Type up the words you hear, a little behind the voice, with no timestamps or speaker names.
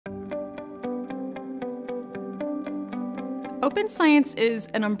Open science is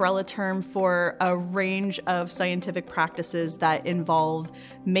an umbrella term for a range of scientific practices that involve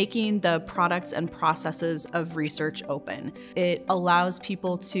making the products and processes of research open. It allows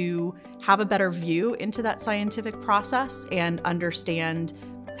people to have a better view into that scientific process and understand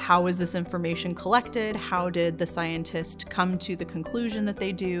how is this information collected, how did the scientist come to the conclusion that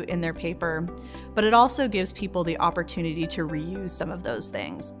they do in their paper, but it also gives people the opportunity to reuse some of those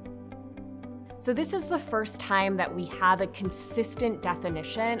things. So this is the first time that we have a consistent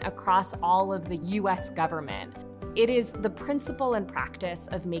definition across all of the US government. It is the principle and practice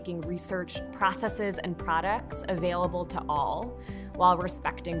of making research processes and products available to all, while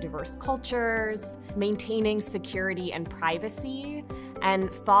respecting diverse cultures, maintaining security and privacy,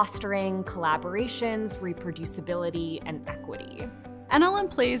 and fostering collaborations, reproducibility, and equity.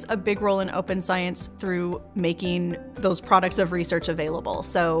 NLM plays a big role in open science through making those products of research available.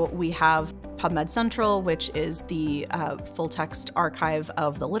 So we have PubMed Central, which is the full-text archive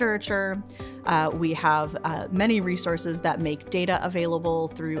of the literature. We have many resources that make data available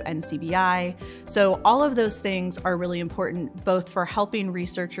through NCBI. So all of those things are really important, both for helping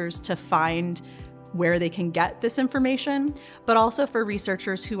researchers to find where they can get this information, but also for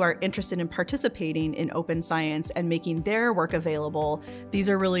researchers who are interested in participating in open science and making their work available. These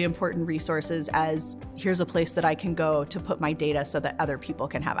are really important resources as here's a place that I can go to put my data so that other people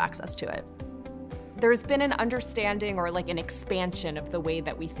can have access to it. There's been an understanding or like an expansion of the way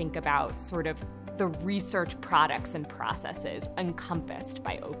that we think about sort of the research products and processes encompassed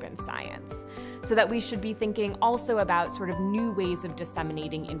by open science. So that we should be thinking also about sort of new ways of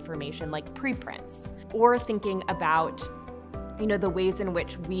disseminating information like preprints, or thinking about the ways in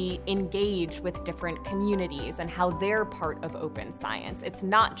which we engage with different communities and how they're part of open science. It's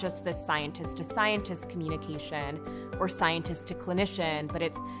not just this scientist-to-scientist communication or scientist-to-clinician, but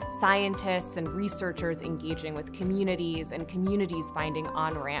it's scientists and researchers engaging with communities and communities finding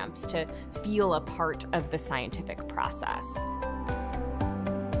on-ramps to feel a part of the scientific process.